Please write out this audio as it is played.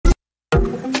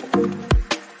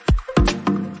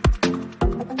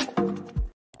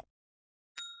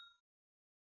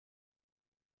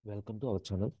welcome to our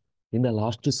channel. In the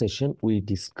last session, we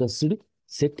discussed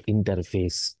set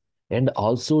interface and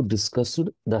also discussed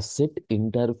the set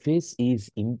interface is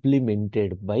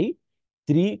implemented by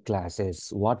three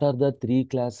classes. What are the three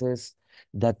classes?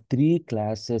 The three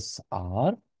classes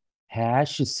are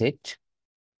hash set,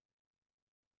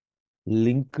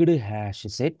 linked hash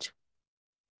set,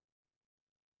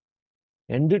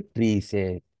 and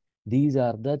Treeset. These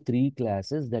are the three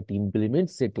classes that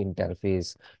implement set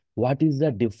interface. What is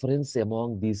the difference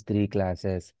among these three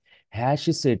classes? Hash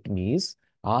set means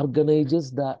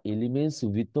organizes the elements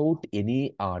without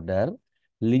any order.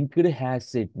 Linked hash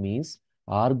set means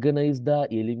organize the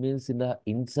elements in the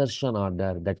insertion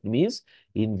order. That means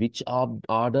in which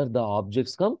order the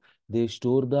objects come, they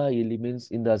store the elements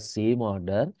in the same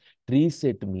order. Tree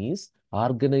set means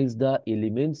organize the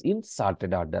elements in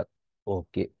sorted order.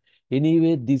 Okay.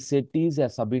 Anyway, this set is a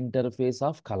subinterface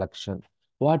of collection.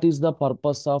 What is the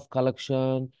purpose of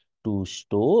collection? To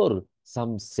store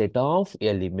some set of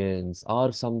elements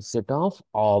or some set of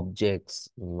objects.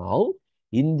 Now,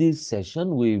 in this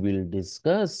session, we will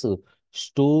discuss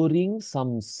storing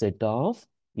some set of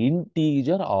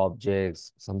integer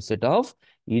objects. Some set of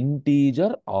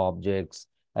integer objects.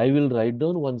 I will write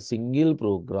down one single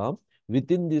program.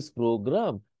 Within this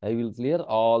program, I will clear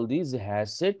all these hash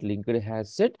set, linked hash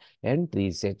set, and tree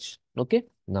sets. Okay.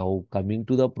 Now coming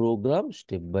to the program,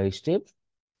 step by step,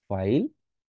 file,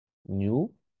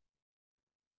 new,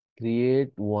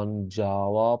 create one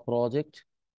Java project,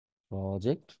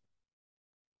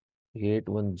 create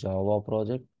one Java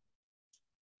project,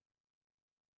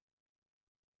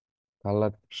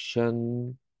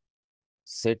 collection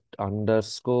set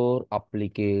underscore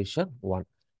application one.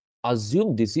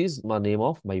 Assume this is my name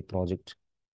of my project.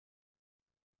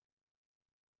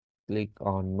 Click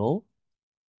on no,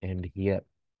 and here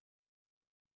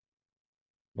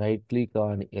right click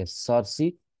on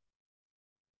SRC,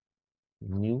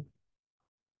 new,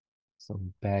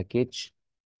 some package,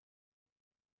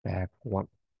 pack one.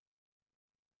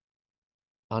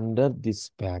 Under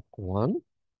this pack one,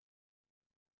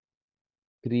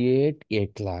 create a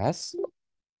class.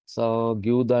 So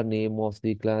give the name of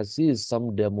the class is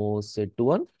some demo set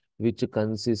one, which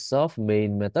consists of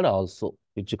main method also,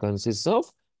 which consists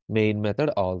of main method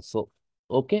also.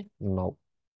 Okay, now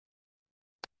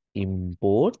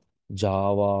import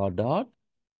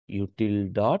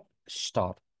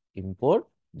java.util.star. Import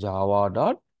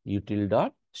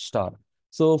java.util.star.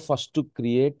 So first to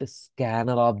create a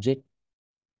scanner object,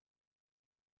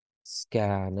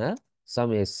 scanner,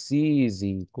 some sc is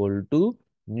equal to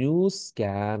new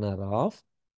scanner of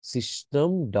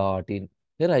system.in.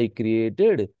 Here I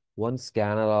created one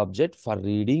scanner object for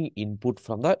reading input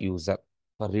from the user.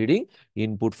 For reading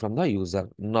input from the user.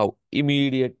 Now,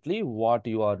 immediately what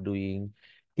you are doing?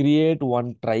 Create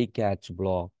one try catch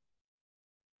block.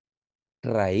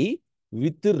 Try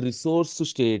with the resource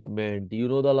statement. You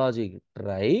know the logic.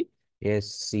 Try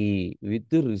SC with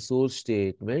the resource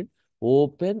statement.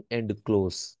 Open and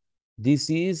close. This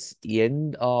is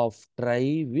end of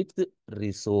try with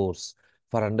resource.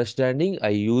 For understanding, I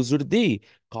used the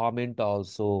comment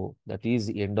also. That is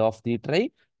end of the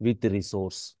try with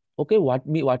resource. Okay,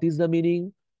 what is the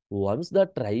meaning? Once the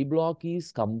try block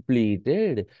is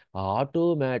completed,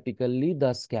 automatically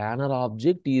the scanner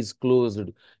object is closed.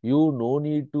 You no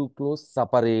need to close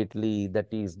separately.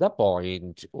 That is the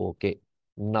point. Okay.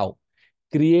 Now,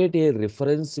 create a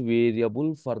reference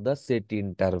variable for the set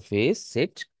interface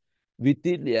set.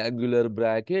 Within the angular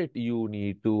bracket, you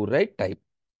need to write type.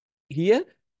 Here,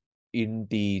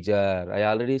 integer. I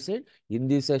already said in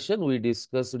this session, we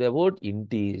discussed about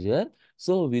integer.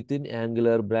 So, within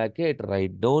angular bracket,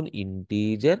 write down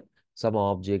integer, some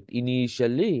object.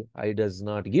 Initially, I does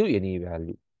not give any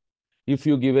value. If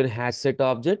you given Hashset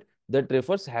object, that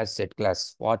refers Hashset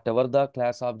class. Whatever the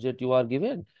class object you are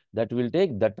given, that will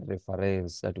take that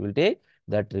reference. That will take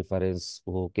that reference.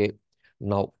 Okay.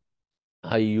 Now,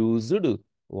 I used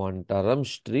one term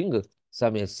string,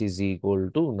 some s is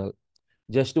equal to null.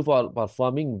 Just for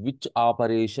performing which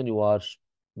operation you are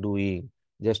doing.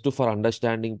 Just for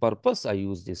understanding purpose, I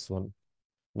use this one.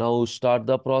 Now, start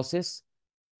the process.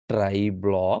 Try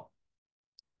block.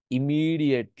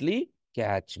 Immediately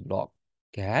catch block.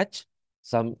 Catch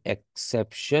some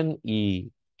exception E.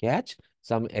 Catch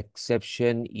some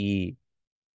exception E.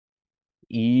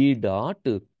 E dot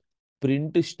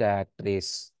print stack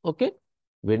trace. Okay.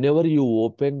 Whenever you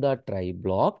open the try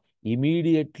block,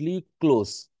 immediately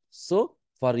close. So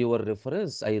for your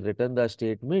reference, I written the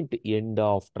statement end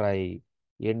of try.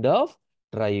 End of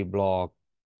try block.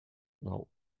 Now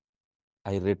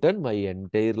I written my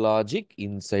entire logic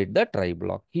inside the try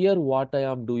block. Here what I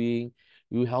am doing,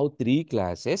 you have three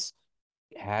classes,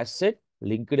 Hashset,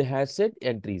 LinkedHashset,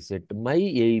 and Treeset. My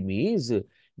aim is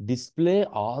display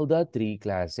all the three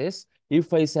classes.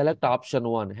 If I select option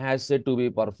 1, Hashset to be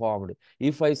performed.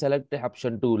 If I select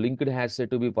option 2,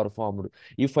 LinkedHashset to be performed.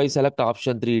 If I select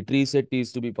option 3, Treeset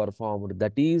is to be performed.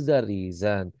 That is the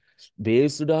reason.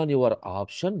 Based on your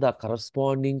option, the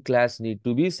corresponding class need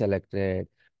to be selected.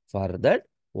 For that,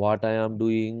 what I am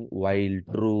doing while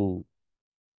true,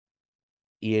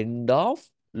 end of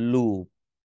loop.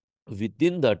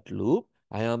 Within that loop,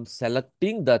 I am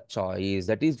selecting the choice.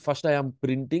 That is, first I am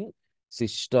printing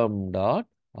system dot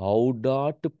out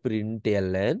dot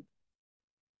println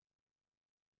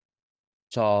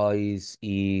choice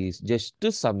is just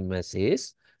some message.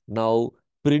 Now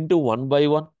print one by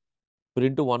one.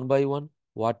 Print one by one.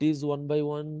 What is one by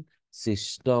one?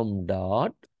 System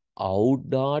dot out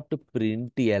dot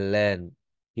println.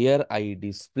 Here I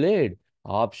displayed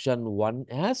option 1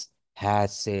 as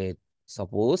Hashset.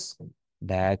 Suppose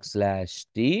backslash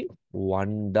t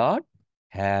 1 dot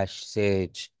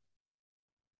Hashset.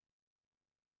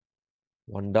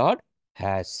 1 dot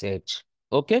Hashset.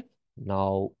 Okay.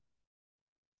 Now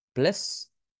plus,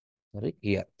 sorry,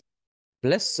 here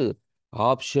plus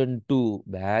option 2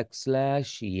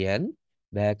 backslash n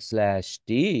backslash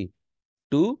t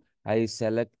 2. I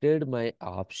selected my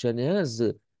option as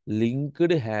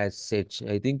linked has set.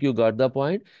 I think you got the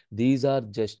point. These are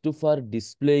just for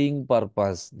displaying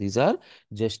purpose. These are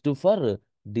just for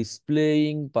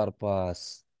displaying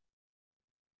purpose.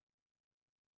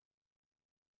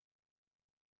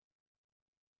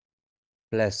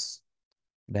 Plus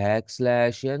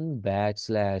backslash n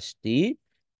backslash t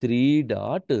 3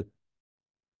 dot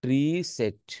tree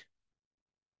set.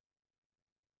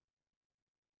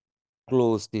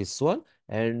 Close this one,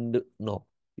 and no,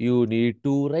 you need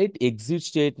to write exit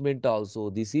statement also.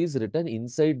 This is written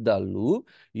inside the loop.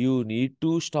 You need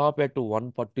to stop at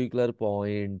one particular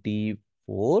point,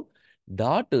 T4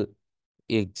 dot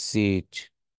exit.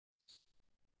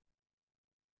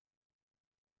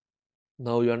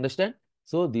 Now you understand?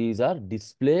 So these are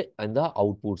display and the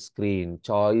output screen.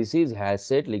 Choice is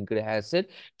Hashset, linked Hashset,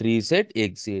 Treeset,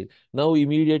 exit. Now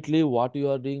immediately what you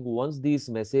are doing, once these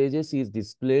messages is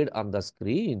displayed on the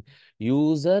screen,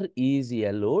 user is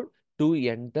allowed to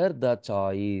enter the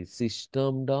choice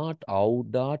system dot out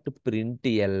dot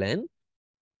println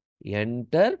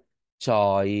enter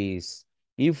choice.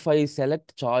 If I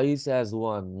select choice as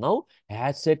 1, now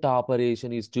Hashset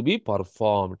operation is to be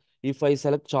performed. If I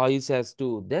select choice as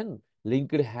 2, then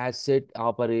linked Hashset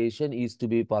operation is to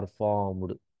be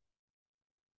performed.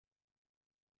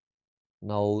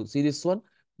 Now see this one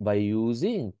by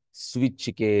using switch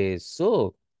case.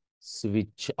 So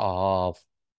switch off,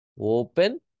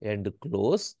 open and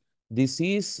close. This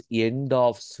is end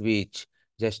of switch.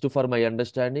 Just for my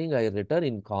understanding, I written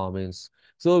in comments.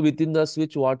 So within the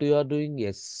switch, what you are doing?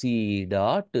 SC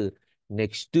dot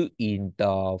next to int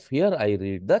of. Here I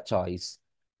read the choice.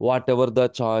 Whatever the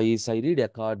choice I read,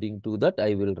 according to that,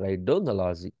 I will write down the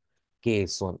logic.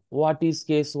 Case 1. What is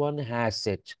case 1?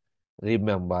 Hasset.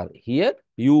 Remember, here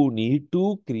you need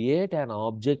to create an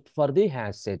object for the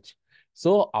hasset.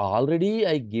 So already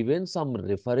I given some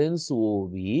reference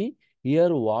OB.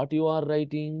 Here what you are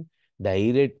writing?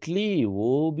 Directly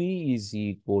OB is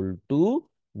equal to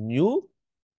new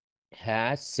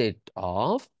hasset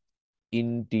of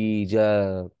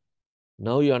integer.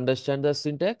 Now you understand the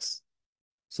syntax?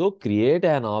 So create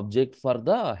an object for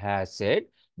the Hashset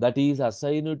that is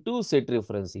assigned to set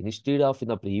reference. Instead of in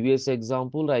the previous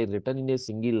example, I written in a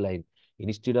single line.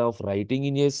 Instead of writing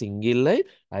in a single line,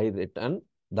 I written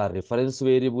the reference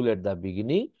variable at the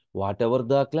beginning. Whatever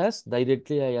the class,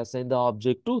 directly I assign the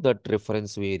object to that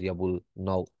reference variable.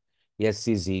 Now, S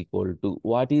is equal to,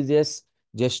 what is S?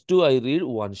 Just to I read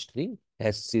one string.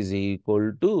 S is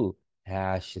equal to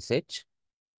hash set.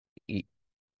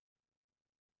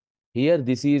 Here,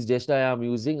 this is just I am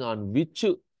using on which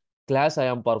class I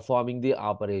am performing the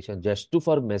operation, just to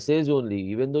for message only.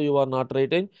 Even though you are not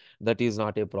writing, that is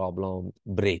not a problem.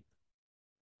 Break.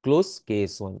 Close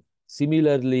case 1.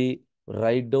 Similarly,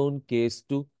 write down case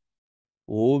 2.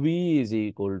 OB is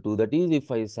equal to, that is if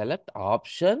I select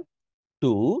option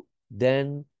 2,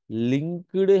 then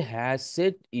linked hash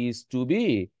set is to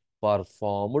be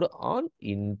performed on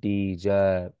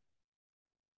integer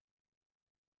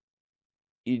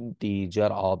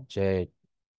object.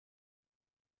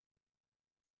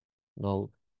 Now,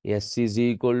 S is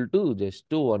equal to just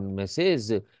to one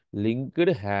message linked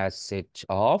has set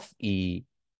of E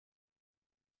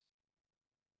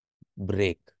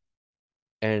break.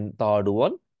 And third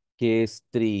one, case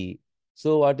 3.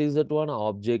 So what is that one?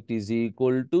 Object is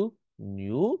equal to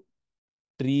new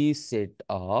tree set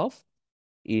of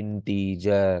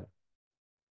integer.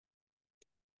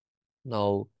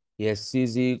 Now S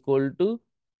is equal to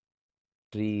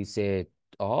tree set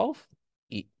of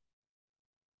E.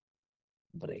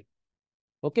 Break.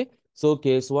 Okay. So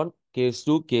case 1, case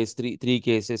 2, case 3, three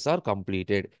cases are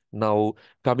completed. Now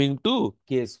coming to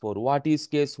case 4. What is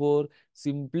case 4?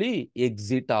 Simply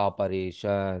exit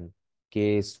operation.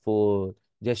 Case 4.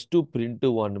 Just to print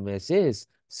one message,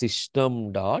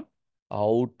 system dot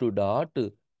out dot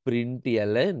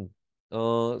println.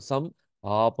 Some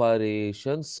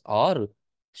operations are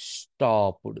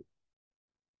stopped.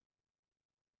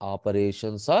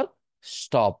 Operations are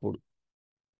stopped.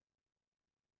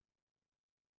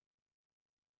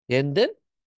 And then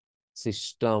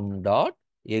system dot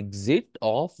exit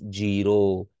of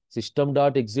 0. System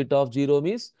dot exit of 0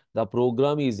 means the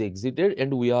program is exited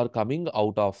and we are coming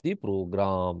out of the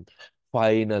program.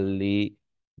 Finally,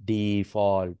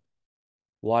 default.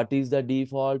 What is the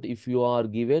default? If you are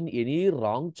given any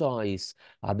wrong choice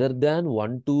other than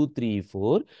 1, 2, 3,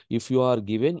 4, if you are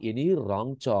given any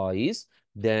wrong choice,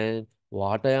 then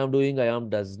what I am doing, I am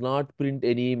does not print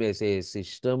any message.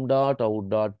 System dot out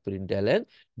dot println.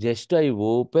 Just I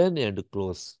open and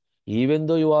close. Even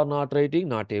though you are not writing,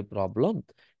 not a problem.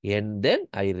 And then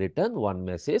I return one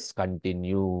message,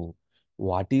 continue.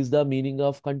 What is the meaning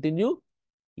of continue?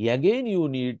 Again, you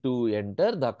need to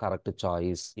enter the correct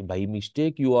choice. By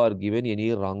mistake, you are given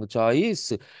any wrong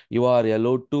choice. You are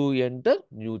allowed to enter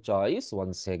new choice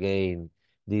once again.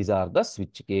 These are the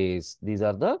switch case. These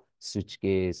are the switch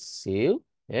case. Save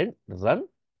and run.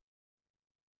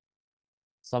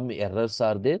 Some errors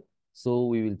are there. So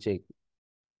we will check.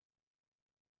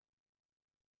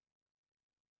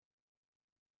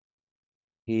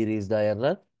 Here is the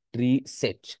error. Tree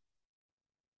set.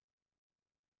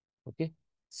 Okay.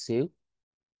 Save.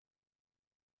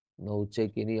 Now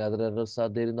check any other errors are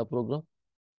there in the program.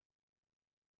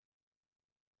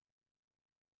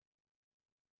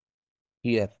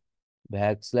 Here.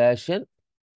 Backslash and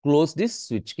close this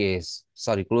switch case.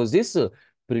 Sorry, close this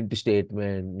print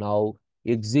statement. Now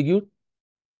execute.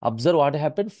 Observe what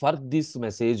happened for this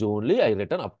message only. I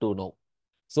written up to now.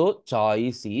 So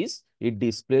choice is it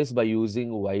displays by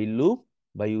using while loop.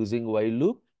 By using while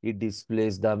loop, it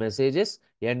displays the messages.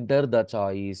 Enter the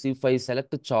choice. If I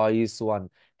select choice 1,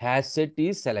 Hashset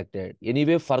is selected.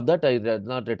 Anyway, for that I did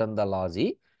not return the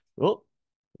logic. So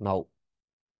now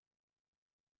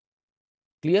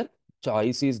clear?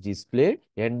 Choice is displayed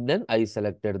and then I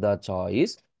selected the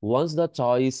choice. Once the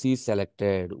choice is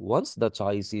selected,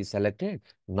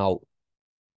 now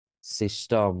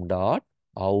system dot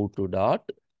out dot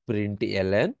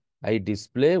println, I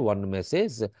display one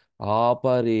message.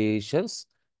 Operations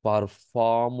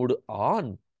performed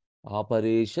on.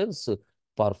 Operations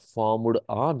performed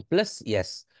on plus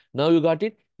yes. Now you got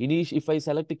it. If I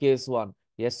select case 1,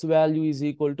 S value is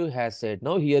equal to Hashset.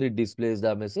 Now here it displays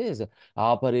the message.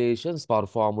 Operations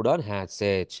performed on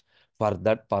Hashset. For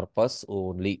that purpose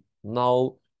only.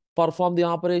 Now perform the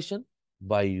operation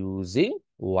by using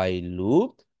while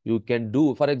loop. You can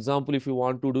do, for example, if you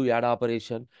want to do add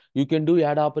operation, you can do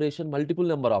add operation multiple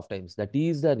number of times. That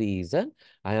is the reason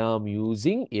I am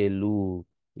using a loop.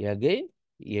 Again,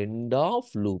 end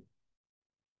of loop.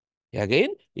 Again,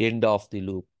 end of the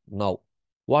loop. Now,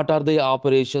 what are the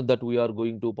operations that we are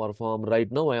going to perform?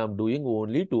 Right now, I am doing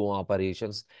only two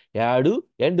operations, add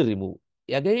and remove.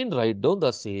 Again, write down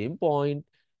the same point,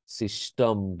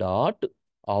 system dot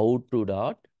out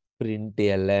dot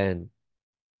println,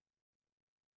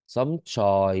 some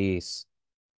choice.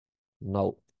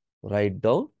 Now, write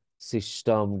down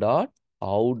system dot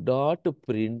out dot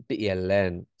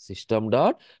println. System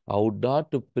dot out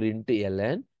dot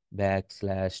println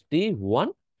backslash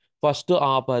T1. First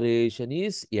operation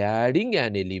is adding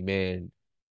an element.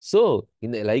 So,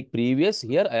 in the, like previous,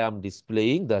 here I am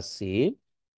displaying the same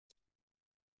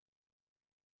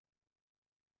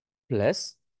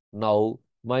plus. Now,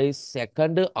 my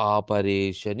second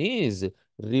operation is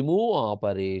remove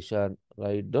operation.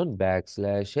 Write down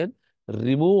backslash and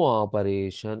remove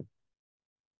operation.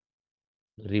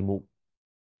 Remove.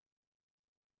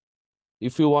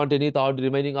 If you want any third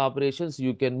remaining operations,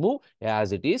 you can move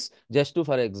as it is. Just to,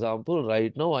 for example,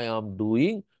 right now I am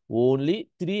doing only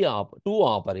two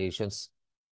operations.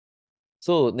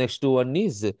 So next one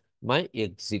is my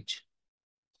exit.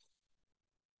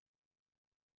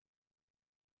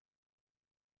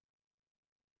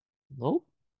 Now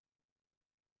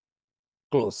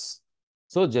close.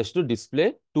 So just to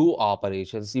display two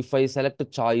operations. If I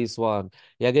select choice 1,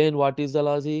 again what is the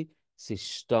logic?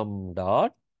 System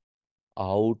dot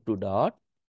out dot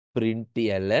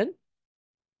println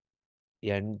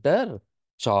enter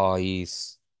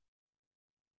choice.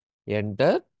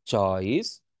 Enter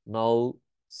choice. Now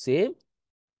save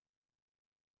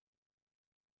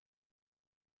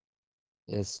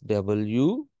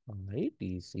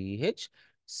SWITCH,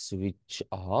 switch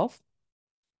off,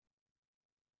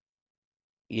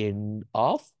 end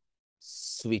of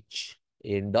switch,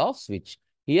 end of switch.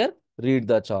 Here, read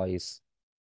the choice.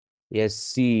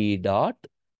 SC dot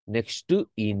next to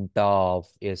int of,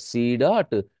 SC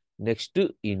dot next to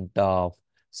int of.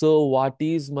 So what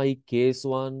is my case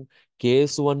one?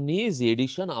 Case one is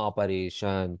addition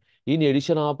operation. In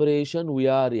addition operation, we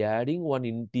are adding one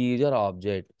integer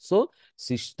object. So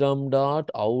system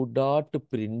dot out dot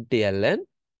println,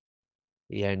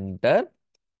 enter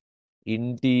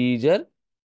integer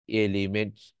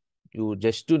elements. You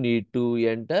just to need to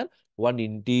enter one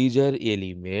integer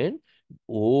element.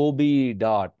 OB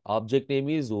dot object name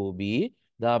is OB.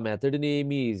 The method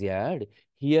name is add.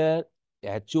 Here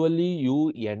actually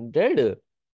you entered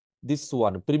this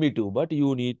one primitive, but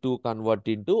you need to convert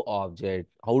into object.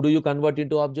 How do you convert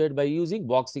into object? By using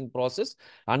boxing process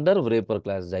under wrapper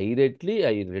class. Directly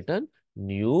I written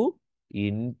new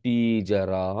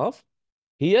integer of,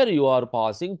 here you are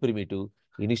passing primitive.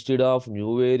 Instead of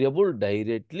new variable,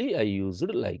 directly I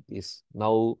used like this.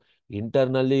 Now,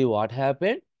 internally what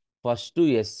happened? First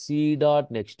to sc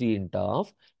dot next int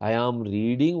of, I am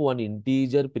reading one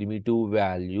integer primitive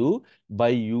value. By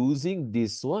using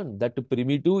this one, that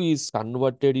primitive is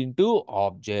converted into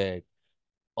object.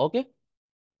 Okay.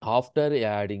 After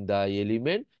adding the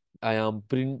element, I am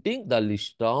printing the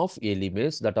list of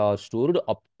elements that are stored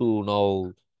up to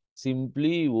now.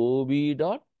 Simply ob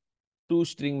dot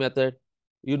toString method.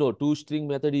 You know, toString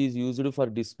method is used for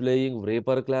displaying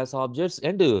wrapper class objects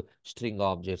and string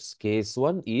objects. Case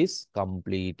 1 is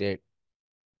completed.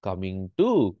 Coming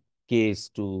to case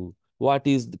 2. What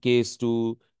is the case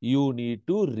 2? You need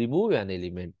to remove an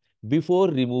element. Before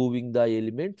removing the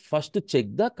element, first check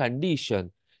the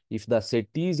condition. If the set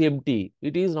is empty,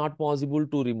 it is not possible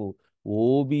to remove.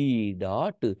 OB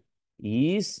dot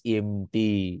is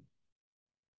empty.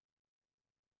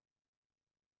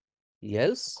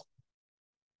 Else,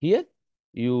 here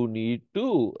you need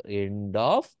to end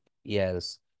of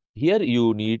else. Here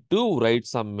you need to write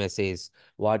some message.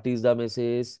 What is the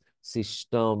message?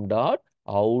 System dot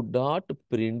out dot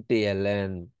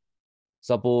println.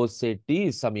 Suppose set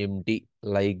is some empty.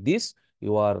 Like this,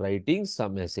 you are writing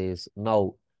some message.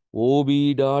 Now, ob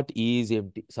dot is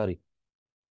empty. Sorry,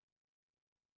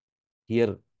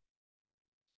 here,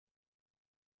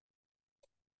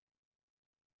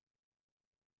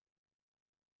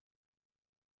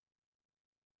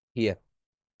 here.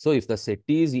 So if the set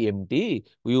is empty,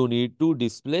 you need to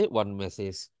display one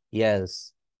message.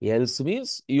 Else. Else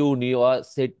means your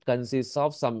set consists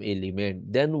of some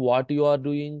element. Then what you are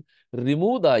doing?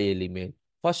 Remove the element.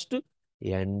 First,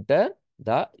 enter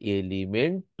the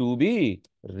element to be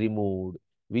removed.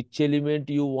 Which element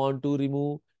you want to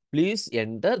remove? Please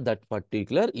enter that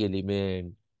particular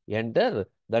element. Enter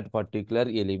that particular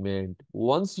element.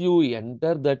 Once you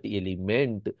enter that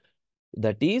element,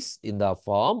 that is in the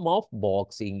form of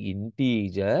boxing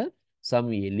integer,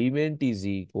 some element is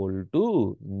equal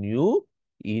to new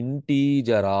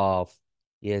integer of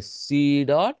sc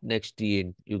dot next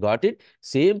int. You got it?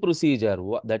 Same procedure.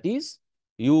 That is,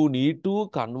 you need to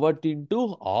convert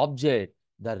into object.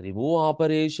 The remove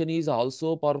operation is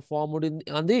also performed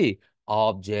on the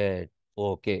object.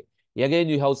 Okay. Again,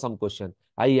 you have some question.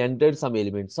 I entered some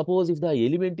element. Suppose if the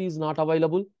element is not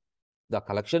available, the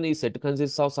collection is set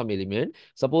consists of some element.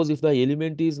 Suppose if the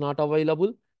element is not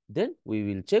available, then we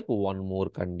will check one more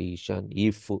condition.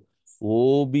 If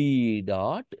ob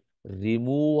dot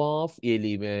remove of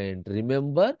element.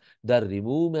 Remember, the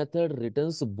remove method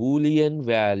returns boolean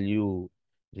value.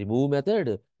 Remove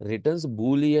method returns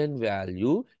boolean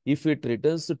value. If it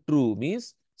returns true,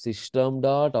 means system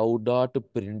dot out dot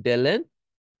println,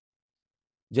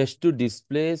 just to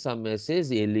display some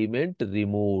message, element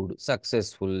removed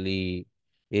successfully.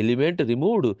 Element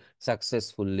removed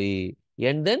successfully.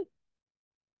 And then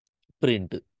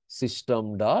print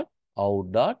system dot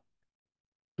out dot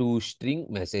toString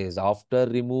message. After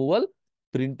removal,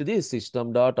 print the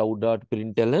system dot out dot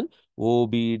println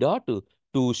ob dot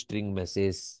toString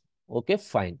message. Okay,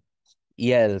 fine.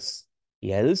 Else.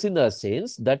 Else in the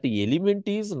sense that element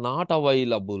is not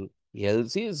available.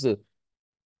 Else is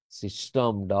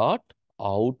system dot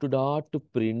out dot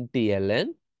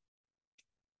println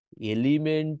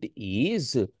element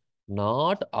is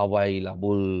not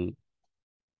available.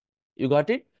 You got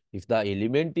it? If the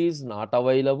element is not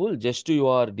available, just you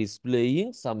are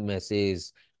displaying some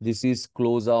message. This is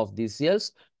close of this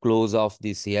else, close of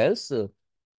this else.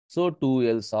 So two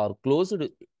else are closed,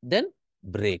 then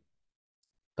break.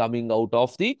 Coming out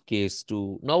of the case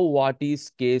 2. Now what is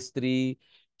case 3?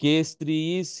 Case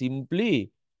 3 is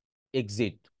simply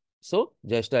exit. So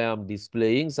just I am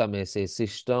displaying some message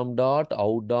system dot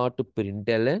out dot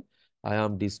println. I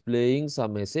am displaying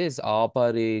some message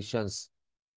operations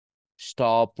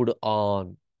stopped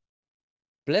on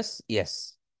plus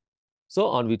yes. So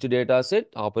on which data set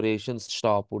operations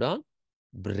stopped on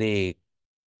break,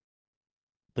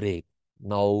 break.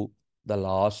 Now the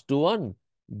last one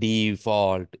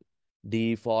default.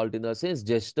 Default in the sense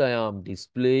just I am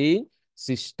displaying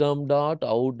system dot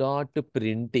out dot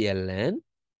println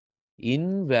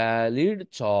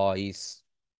invalid choice.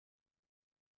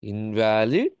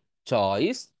 Invalid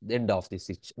choice, end of the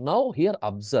switch. Now here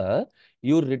observe,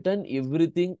 you return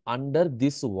everything under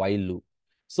this while loop.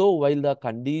 So while the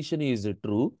condition is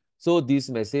true, so these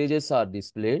messages are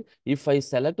displayed. If I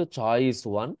select choice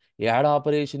 1, add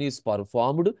operation is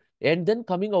performed and then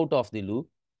coming out of the loop.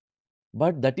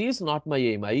 But that is not my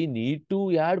aim. I need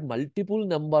to add multiple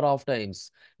number of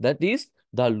times. That is,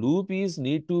 the loop is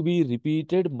need to be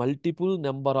repeated multiple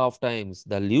number of times.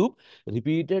 The loop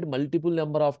repeated multiple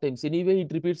number of times. Anyway,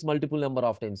 it repeats multiple number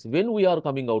of times. When we are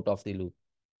coming out of the loop,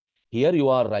 here you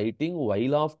are writing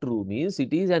while of true means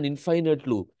it is an infinite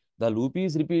loop. The loop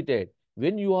is repeated.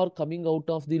 When you are coming out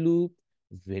of the loop,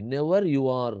 whenever you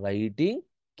are writing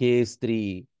case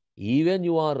 3, even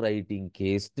you are writing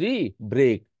case 3,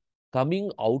 break.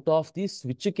 Coming out of the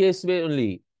switch case way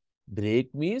only.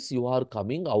 Break means you are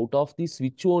coming out of the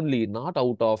switch only, not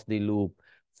out of the loop.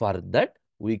 For that,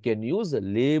 we can use a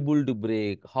labeled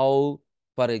break. How?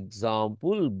 For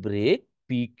example, break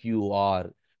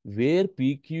PQR where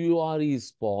PQR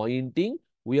is pointing,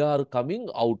 we are coming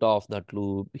out of that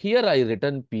loop. Here I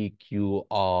written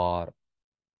PQR.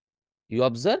 You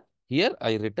observe? Here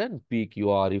I written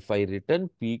PQR. If I written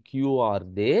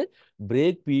PQR there,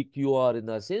 break PQR in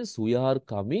the sense we are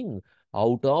coming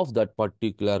out of that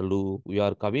particular loop. We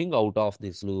are coming out of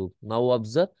this loop. Now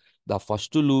observe, the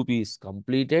first loop is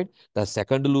completed. The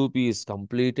second loop is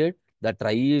completed. The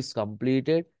try is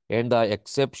completed. And the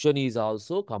exception is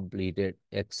also completed.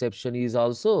 Exception is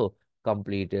also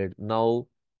completed. Now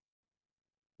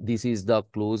this is the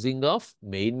closing of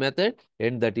main method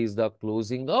and that is the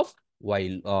closing of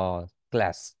while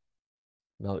class.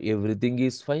 Now everything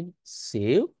is fine.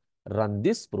 Save, run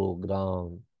this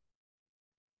program.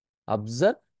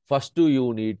 Observe, first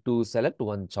you need to select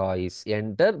one choice,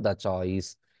 enter the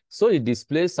choice. So it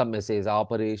displays some message,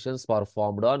 operations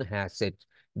performed on Hashset.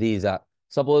 These are,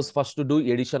 suppose first to do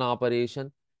addition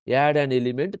operation, add an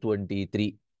element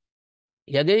 23.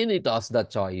 Again it asks the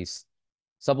choice.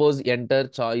 Suppose enter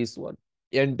choice 1,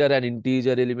 enter an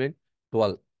integer element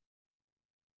 12.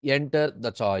 Enter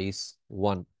the choice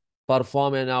 1.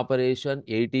 Perform an operation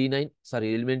 89,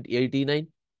 sorry, element 89.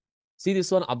 See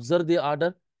this one, observe the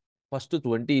order. First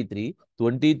 23,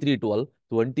 23, 12,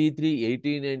 23,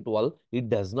 18 and 12. It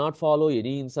does not follow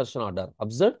any insertion order.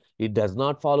 Observe, it does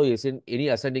not follow any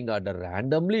ascending order.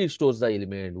 Randomly it stores the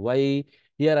element. Why?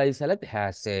 Here I select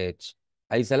Hashset.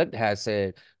 I select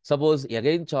Hashset. Suppose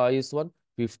again choice 1,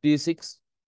 56.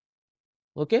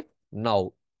 Okay.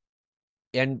 Now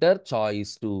enter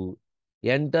choice 2.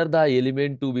 Enter the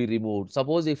element to be removed.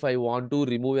 Suppose if I want to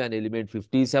remove an element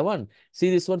 57,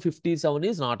 see this one 57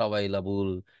 is not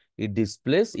available. It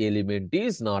displays element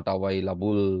is not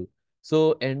available.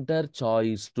 So enter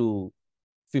choice 2,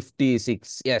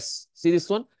 56. Yes, see this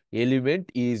one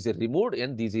element is removed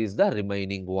and this is the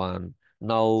remaining one.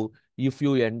 Now if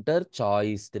you enter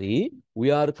choice 3, we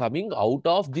are coming out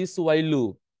of this while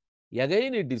loop.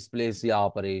 Again, it displays the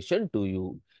operation to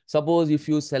you. Suppose if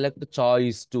you select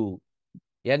choice 2,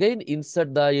 again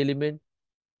insert the element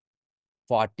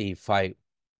 45.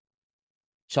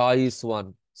 Choice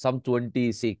 1, some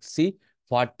 26. See,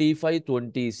 45,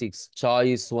 26.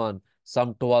 Choice 1,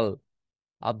 some 12.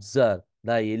 Observe,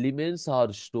 the elements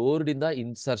are stored in the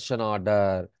insertion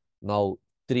order. Now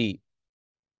 3.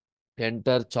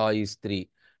 Enter choice 3.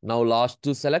 Now last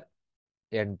to select,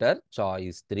 enter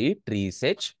choice 3,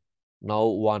 Treeset. Now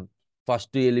 1.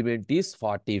 First element is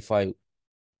 45.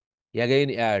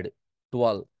 Again add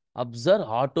 12. Observe,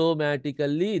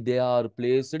 automatically they are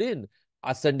placed in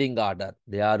ascending order.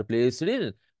 They are placed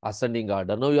in ascending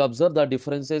order. Now you observe the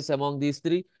differences among these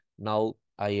three. Now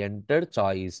I entered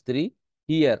choice 3.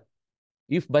 Here,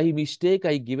 if by mistake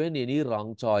I given any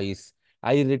wrong choice,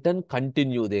 I written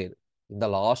continue there. In the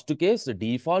last case,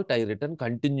 default I written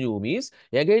continue means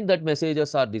again that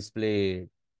messages are displayed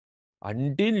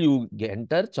until you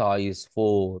enter choice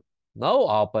 4. Now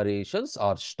operations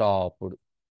are stopped.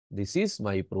 This is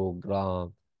my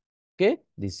program. Okay,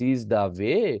 this is the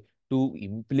way to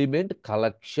implement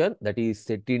collection, that is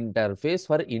set interface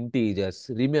for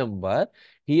integers. Remember,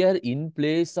 here in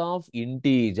place of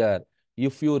integer,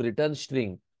 if you return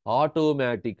string,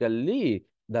 automatically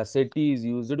the set is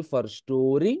used for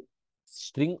storing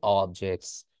string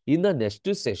objects. In the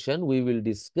next session, we will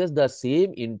discuss the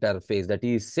same interface, that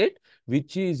is set,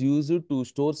 which is used to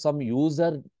store some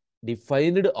user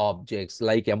defined objects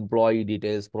like employee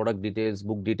details, product details,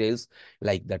 book details,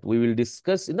 like that. We will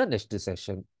discuss in the next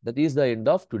session. That is the end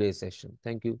of today's session.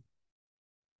 Thank you.